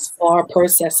sense for our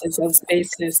processes and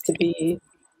spaces to be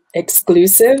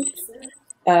exclusive.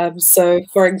 So,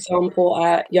 for example,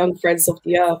 at Young Friends of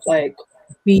the Earth, like,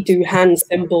 we do hand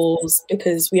symbols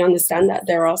because we understand that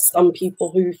there are some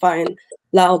people who find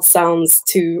loud sounds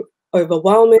too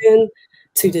overwhelming,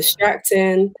 too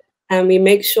distracting. And we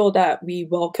make sure that we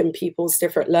welcome people's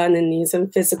different learning needs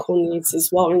and physical needs as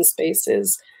well in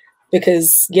spaces.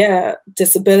 Because, yeah,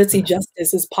 disability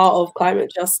justice is part of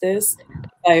climate justice.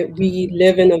 Like, we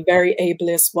live in a very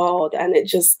ableist world, and it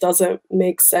just doesn't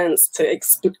make sense to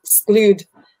exclude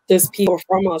those people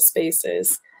from our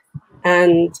spaces.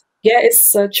 And yeah,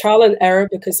 it's a trial and error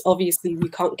because obviously we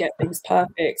can't get things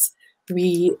perfect.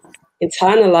 We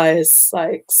internalize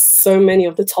like so many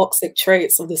of the toxic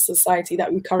traits of the society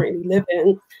that we currently live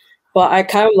in. But I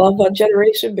kind of love our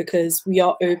generation because we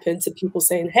are open to people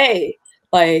saying, hey,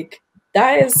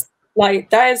 that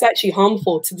is actually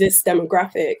harmful to this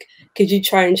demographic. Could you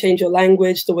try and change your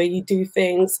language, the way you do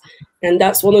things? And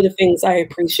that's one of the things I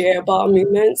appreciate about our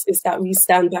movements, is that we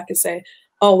stand back and say,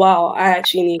 oh wow, I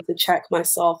actually need to check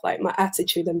myself, like my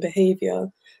attitude and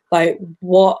behavior. Like,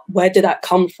 where did that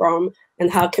come from? And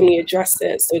how can we address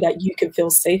it so that you can feel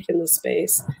safe in the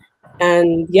space?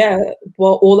 And yeah,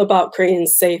 we're all about creating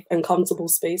safe and comfortable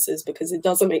spaces, because it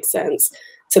doesn't make sense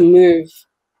to move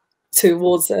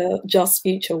towards a just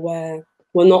future where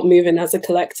we're not moving as a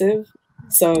collective.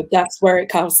 So that's where it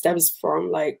kind of stems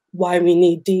from, like why we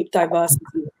need deep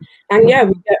diversity. And yeah,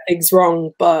 we get things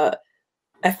wrong, but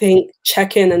I think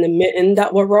checking and admitting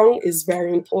that we're wrong is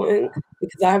very important,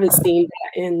 because I haven't seen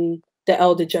that in the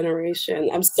elder generation.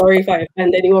 I'm sorry if I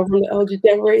offend anyone from the elder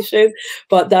generation,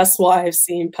 but that's what I've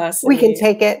seen personally. We can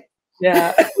take it.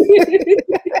 Yeah.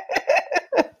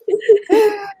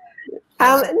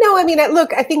 No, I mean,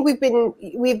 look, I think we've been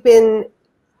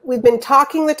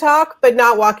talking the talk, but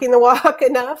not walking the walk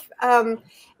enough. And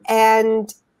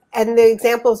the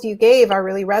examples you gave are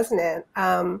really resonant.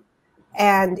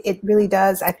 And it really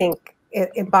does, I think,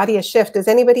 embody a shift. Does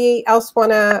anybody else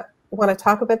want to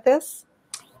talk about this?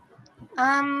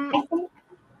 I think.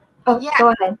 Oh, yeah.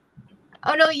 Go ahead.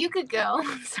 Oh no, you could go.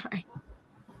 Sorry.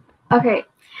 Okay.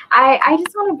 I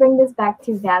just want to bring this back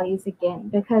to values again,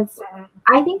 because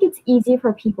I think it's easy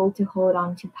for people to hold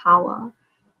on to power.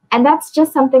 And that's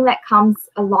just something that comes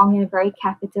along in a very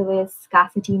capitalist,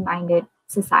 scarcity-minded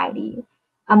society.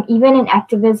 Even in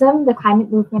activism, the climate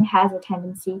movement has a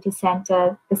tendency to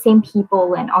center the same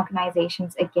people and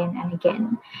organizations again and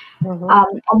again.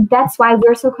 And that's why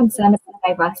we're so concerned about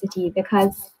diversity,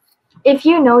 because if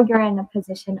you know you're in a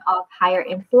position of higher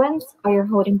influence or you're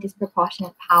holding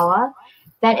disproportionate power,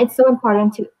 then it's so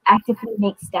important to actively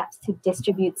make steps to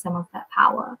distribute some of that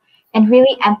power and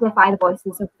really amplify the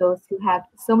voices of those who have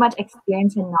so much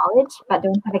experience and knowledge but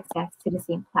don't have access to the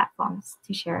same platforms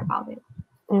to share about it.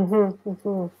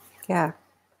 Yeah.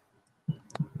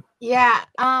 Yeah.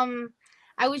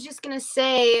 I was just gonna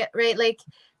say, right, like,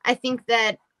 I think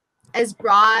that as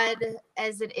broad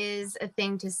as it is a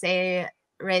thing to say,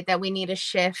 right, that we need a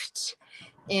shift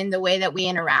in the way that we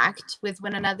interact with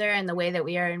one another and the way that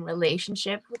we are in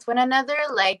relationship with one another,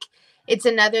 like, it's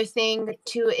another thing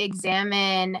to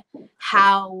examine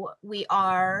how we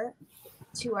are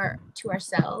to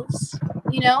ourselves,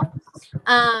 you know,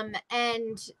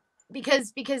 and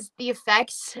because the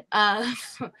effects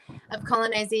of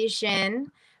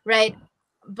colonization, right,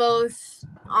 both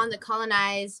on the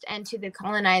colonized and to the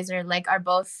colonizer, like, are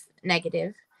both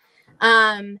negative.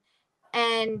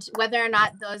 and whether or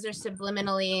not those are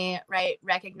subliminally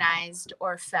recognized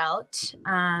or felt,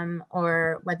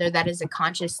 or whether that is a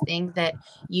conscious thing that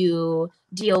you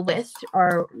deal with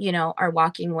or are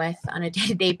walking with on a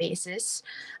day-to-day basis,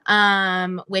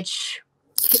 which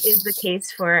is the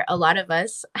case for a lot of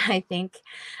us, I think.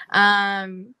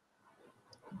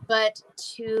 But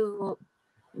to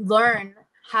learn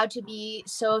how to be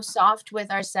so soft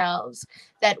with ourselves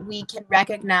that we can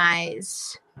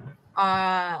recognize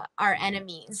our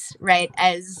enemies, right,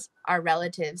 as our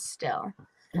relatives still,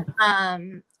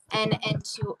 and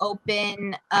to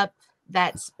open up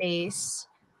that space,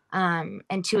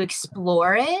 and to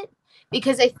explore it,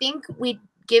 because I think we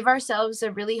give ourselves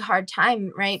a really hard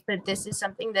time, right? But this is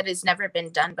something that has never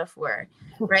been done before,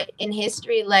 right? In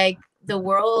history, like, the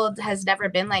world has never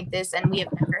been like this, and we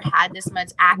have never had this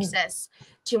much access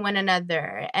to one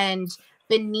another. And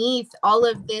beneath all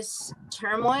of this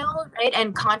turmoil, right,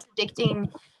 and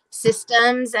contradicting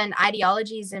systems and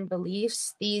ideologies and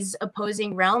beliefs, these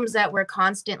opposing realms that we're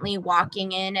constantly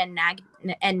walking in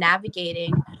and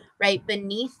navigating, right,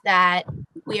 beneath that,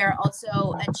 we are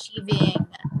also achieving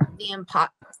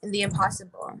the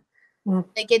impossible.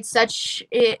 Like, it's such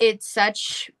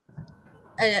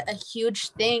a huge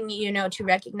thing, to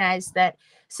recognize that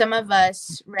some of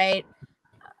us, right,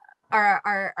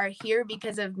 are here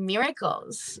because of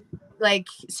miracles, like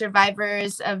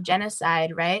survivors of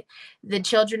genocide, right? The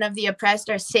children of the oppressed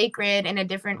are sacred in a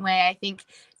different way. I think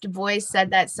Du Bois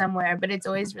said that somewhere, but it's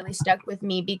always really stuck with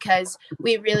me, because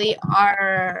we really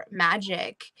are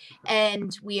magic,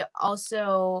 and we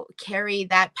also carry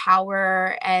that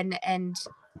power and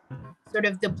sort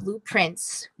of the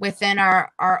blueprints within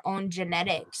our own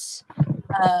genetics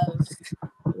of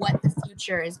what the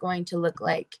future is going to look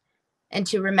like. And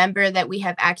to remember that we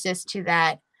have access to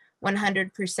that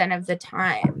 100% of the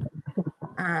time,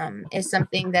 is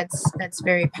something that's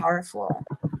very powerful.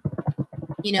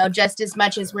 Just as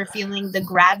much as we're feeling the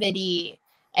gravity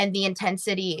and the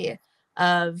intensity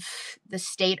of the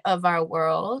state of our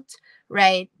world,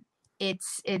 right?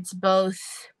 It's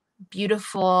both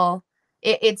beautiful.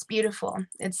 It's beautiful.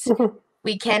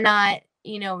 We cannot,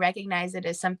 recognize it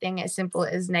as something as simple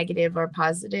as negative or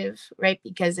positive, right?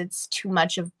 Because it's too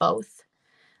much of both.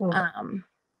 Oh,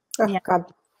 God,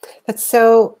 that's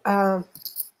so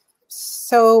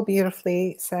so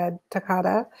beautifully said,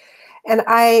 Tokata. And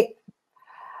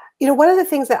one of the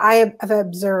things that I have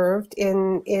observed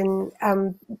in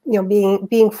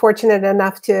being fortunate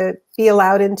enough to be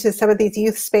allowed into some of these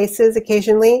youth spaces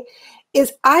occasionally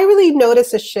is I really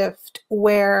notice a shift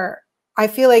where I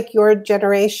feel like your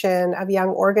generation of young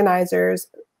organizers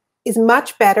is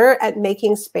much better at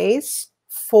making space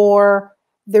for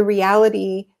the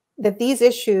reality that these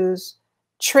issues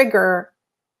trigger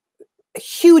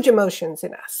huge emotions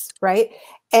in us, right?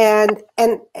 And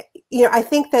I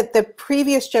think that the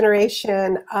previous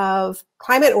generation of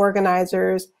climate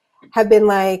organizers have been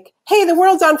like, hey, the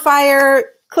world's on fire,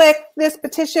 click this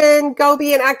petition, go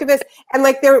be an activist. And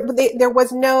like there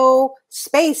was no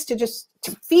space to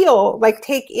feel, like,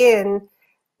 take in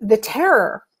the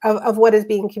terror of what is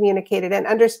being communicated and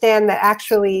understand that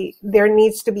actually there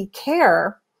needs to be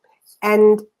care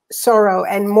and sorrow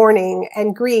and mourning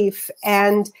and grief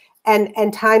and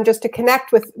time just to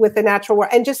connect with the natural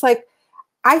world. And just like,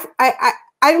 I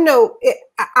don't know,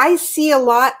 I see a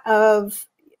lot of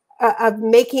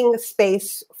making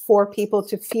space for people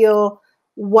to feel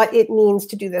what it means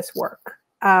to do this work.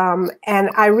 And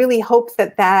I really hope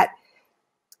that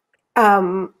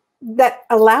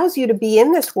allows you to be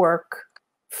in this work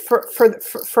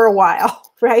for a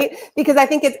while, right? Because I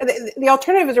think the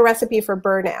alternative is a recipe for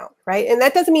burnout, right? And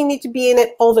that doesn't mean you need to be in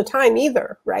it all the time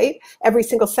either, right? Every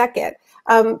single second.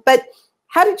 But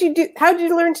how did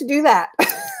you learn to do that?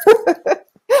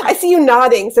 I see you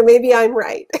nodding, so maybe I'm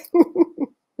right.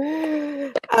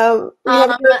 We haven't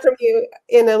heard from you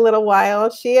in a little while.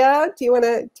 Xiye, do you want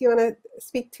to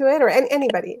speak to it, or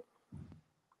anybody?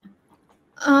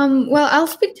 Well, I'll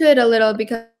speak to it a little,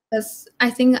 because I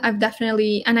think I've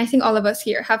definitely, and I think all of us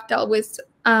here have dealt with,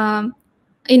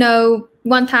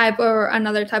 one type or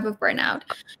another type of burnout.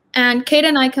 And Kate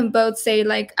and I can both say,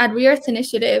 like, at Re-Earth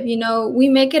Initiative, we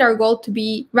make it our goal to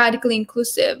be radically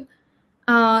inclusive,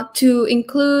 to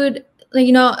include,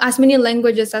 as many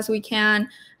languages as we can,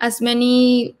 as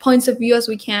many points of view as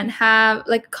we can have,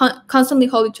 like, constantly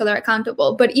hold each other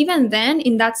accountable. But even then,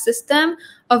 in that system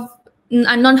of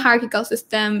a non-hierarchical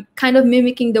system, kind of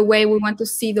mimicking the way we want to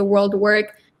see the world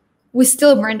work, we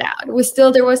still burned out.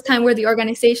 There was time where the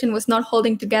organization was not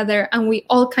holding together, and we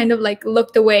all kind of like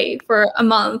looked away for a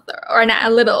month or a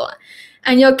little.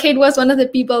 And Kate was one of the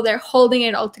people there holding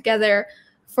it all together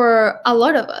for a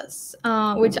lot of us,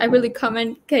 which I really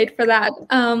commend Kate for that.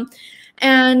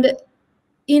 And,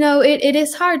 you know, it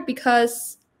is hard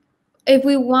because if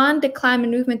we want the climate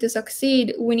movement to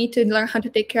succeed, we need to learn how to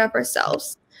take care of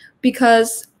ourselves,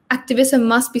 because activism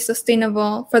must be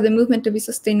sustainable for the movement to be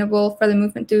sustainable, for the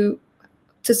movement to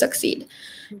succeed.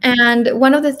 And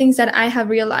one of the things that I have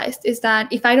realized is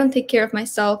that if I don't take care of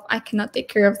myself, I cannot take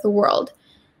care of the world.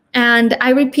 And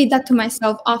I repeat that to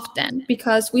myself often,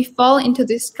 because we fall into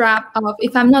this trap of,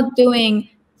 if I'm not doing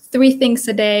 3 things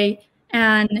a day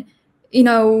and, you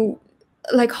know,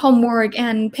 like homework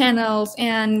and panels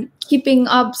and keeping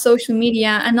up social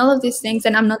media and all of these things,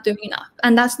 then I'm not doing enough.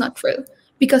 And that's not true,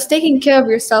 because taking care of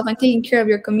yourself and taking care of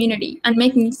your community and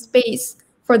making space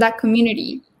for that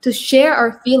community to share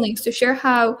our feelings, to share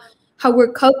how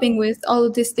we're coping with all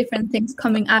of these different things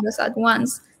coming at us at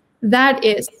once, that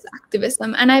is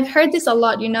activism. And I've heard this a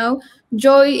lot, you know,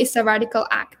 joy is a radical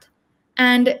act.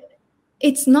 And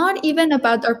it's not even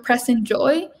about our present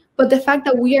joy, but the fact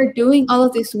that we are doing all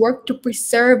of this work to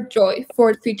preserve joy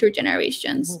for future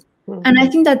generations. And I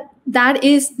think that that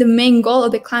is the main goal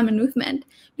of the climate movement,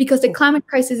 because the climate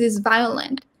crisis is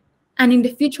violent. And in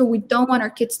the future, we don't want our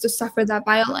kids to suffer that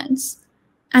violence.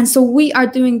 And so we are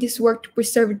doing this work to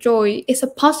preserve joy. It's a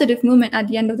positive movement at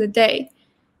the end of the day.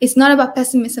 It's not about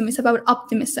pessimism, it's about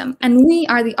optimism. And we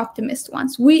are the optimist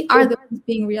ones. We are the ones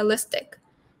being realistic.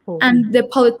 And the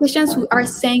politicians who are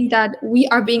saying that we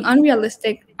are being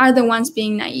unrealistic are the ones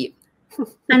being naive.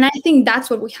 And I think that's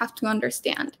what we have to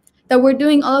understand, that we're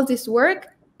doing all of this work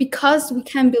because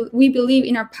we believe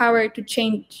in our power to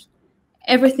change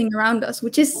everything around us,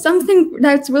 which is something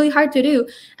that's really hard to do.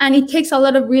 And it takes a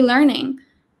lot of relearning.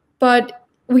 But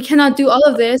we cannot do all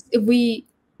of this if we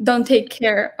don't take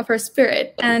care of our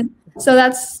spirit. And so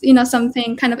that's, you know,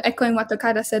 something kind of echoing what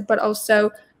Tokata said, but also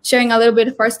sharing a little bit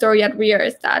of our story at REAR,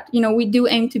 is that, you know, we do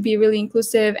aim to be really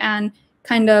inclusive and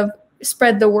kind of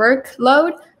spread the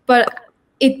workload, but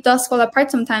it does fall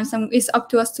apart sometimes, and it's up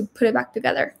to us to put it back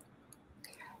together.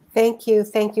 Thank you,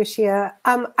 Xiye.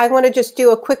 I want to just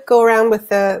do a quick go around with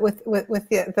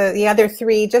the other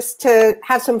 3, just to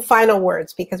have some final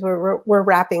words, because we're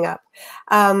wrapping up.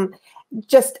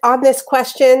 Just on this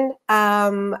question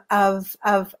of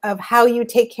how you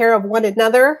take care of one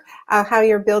another, how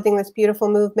you're building this beautiful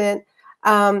movement,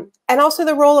 and also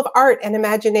the role of art and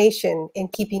imagination in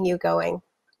keeping you going.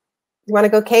 You want to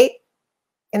go, Kate,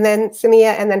 and then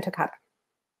Samia, and then Tokata?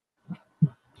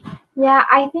 Yeah,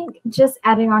 I think just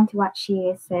adding on to what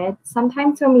Xiye said,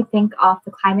 sometimes when we think of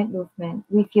the climate movement,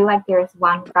 we feel like there is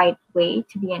one right way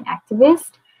to be an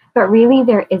activist, but really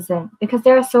there isn't, because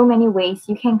there are so many ways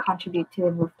you can contribute to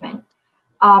the movement.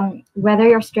 Whether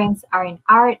your strengths are in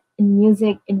art, in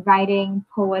music, in writing,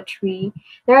 poetry,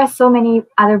 there are so many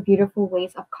other beautiful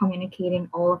ways of communicating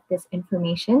all of this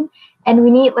information. And we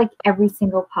need like every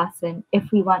single person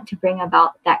if we want to bring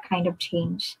about that kind of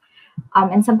change.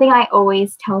 And something I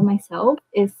always tell myself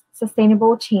is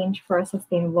sustainable change for a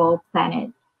sustainable planet.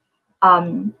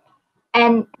 And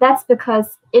that's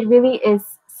because it really is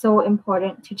so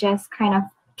important to just kind of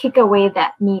kick away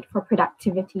that need for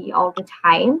productivity all the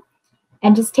time,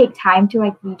 and just take time to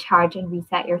like recharge and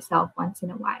reset yourself once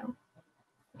in a while.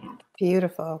 Yeah.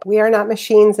 Beautiful. We are not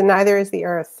machines, and neither is the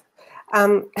earth.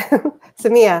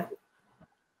 Samia?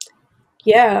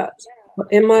 Yeah.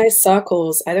 In my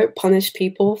circles, I don't punish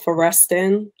people for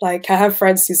resting. Like, I have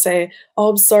friends who say, oh,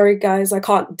 I'm sorry, guys, I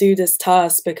can't do this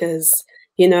task because,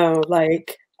 you know,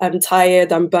 like, I'm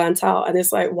tired, I'm burnt out. And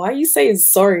it's like, why are you saying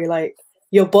sorry? Like,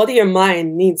 your body and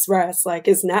mind needs rest. Like,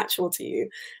 it's natural to you.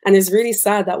 And it's really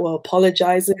sad that we're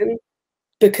apologizing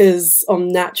because of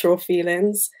natural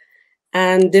feelings.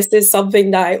 And this is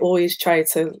something that I always try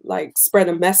to, like, spread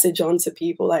a message on to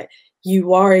people. Like,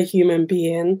 you are a human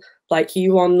being. Like,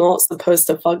 you are not supposed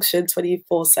to function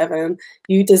 24/7.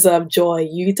 You deserve joy.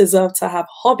 You deserve to have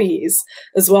hobbies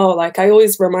as well. Like, I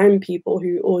always remind people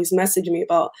who always message me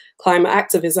about climate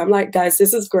activism. I'm like, guys,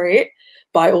 this is great,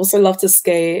 but I also love to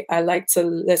skate. I like to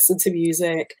listen to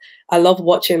music. I love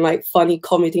watching like funny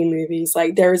comedy movies.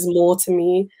 Like, there is more to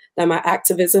me than my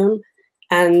activism.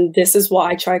 And this is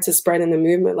what I try to spread in the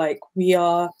movement. Like, we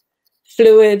are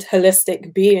fluid,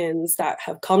 holistic beings that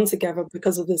have come together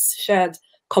because of this shared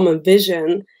common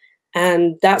vision.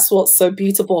 And that's what's so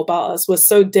beautiful about us. We're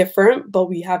so different, but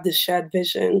we have this shared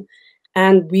vision,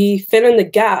 and we fill in the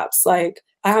gaps. Like,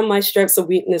 I have my strengths and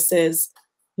weaknesses.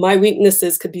 My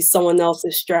weaknesses could be someone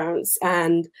else's strengths,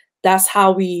 and that's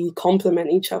how we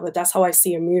complement each other. That's how I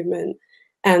see a movement.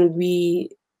 And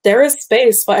there is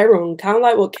space for everyone, kind of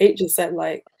like what Kate just said.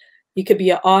 Like, You could be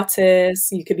an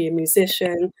artist, you could be a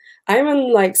musician. I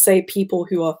even like say people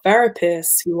who are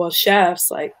therapists, who are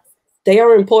chefs, like they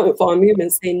are important for our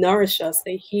movements. They nourish us,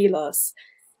 they heal us.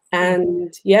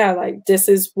 And yeah, like this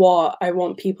is what I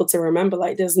want people to remember.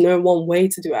 Like there's no one way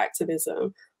to do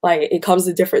activism. Like it comes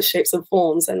in different shapes and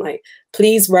forms. And like,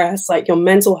 please rest. Like your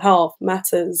mental health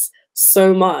matters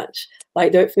so much.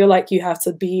 Like don't feel like you have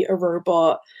to be a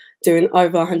robot doing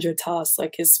over 100 tasks.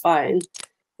 Like it's fine.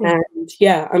 And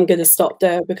yeah, I'm going to stop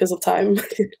there because of time.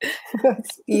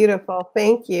 That's beautiful.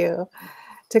 Thank you.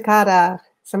 Tokata,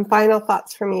 some final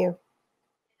thoughts from you.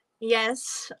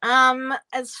 Yes.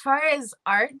 As far as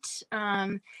art,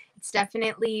 it's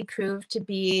definitely proved to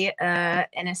be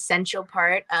an essential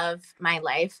part of my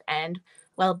life and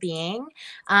well-being.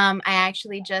 I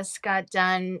actually just got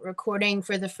done recording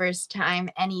for the first time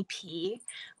an EP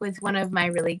with one of my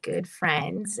really good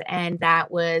friends, and that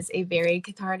was a very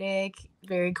cathartic,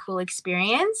 very cool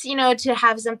experience, you know, to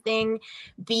have something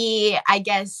be, I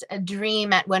guess, a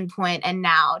dream at one point, and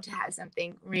now to have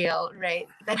something real, right,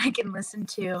 that I can listen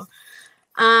to.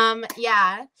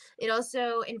 Yeah, it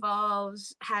also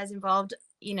has involved,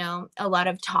 you know, a lot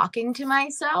of talking to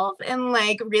myself and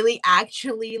like really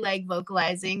actually like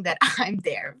vocalizing that I'm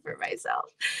there for myself.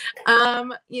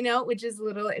 You know, which is a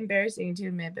little embarrassing to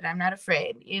admit, but I'm not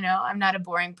afraid. You know, I'm not a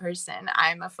boring person.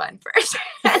 I'm a fun person.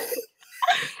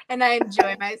 And I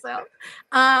enjoy myself.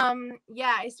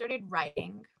 Yeah, I started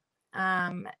writing.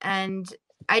 And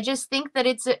I just think that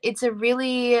it's a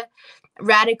really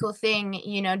radical thing,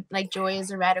 you know, like joy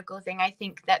is a radical thing. I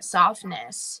think that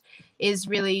softness is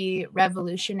really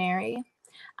revolutionary.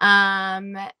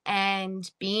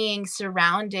 And being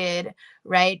surrounded,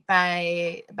 right,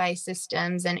 by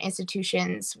systems and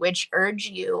institutions which urge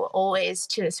you always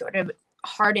to sort of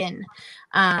harden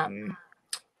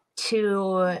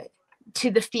to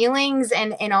the feelings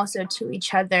and also to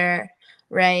each other,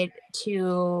 right,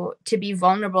 to be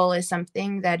vulnerable is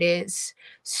something that is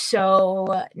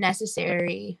so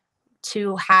necessary,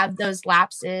 to have those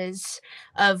lapses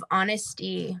of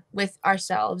honesty with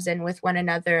ourselves and with one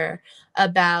another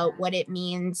about what it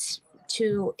means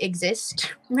to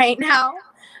exist right now.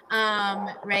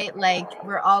 Right, like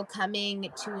we're all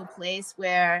coming to a place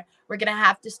where we're gonna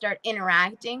have to start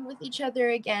interacting with each other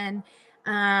again.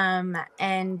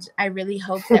 And I really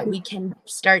hope that we can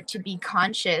start to be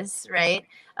conscious, right,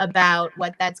 about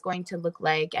what that's going to look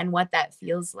like and what that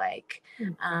feels like.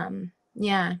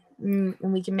 Yeah, and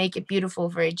we can make it beautiful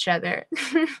for each other.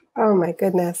 Oh my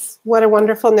goodness. What a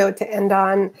wonderful note to end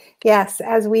on. Yes,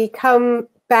 as we come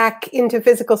back into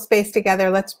physical space together,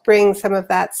 let's bring some of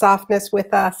that softness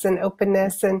with us and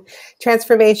openness and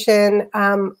transformation.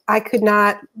 I could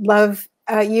not love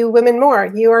you women more.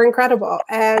 You are incredible.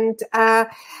 And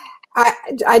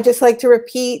I just like to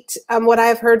repeat what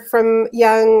I've heard from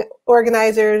young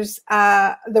organizers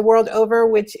the world over,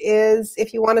 which is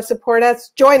if you want to support us,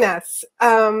 join us.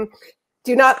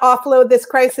 Do not offload this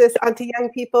crisis onto young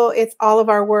people. It's all of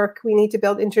our work. We need to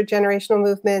build intergenerational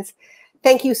movements.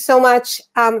 Thank you so much.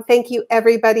 Thank you,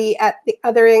 everybody at the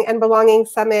Othering and Belonging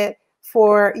Summit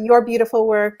for your beautiful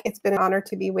work. It's been an honor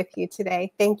to be with you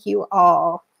today. Thank you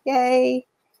all. Yay.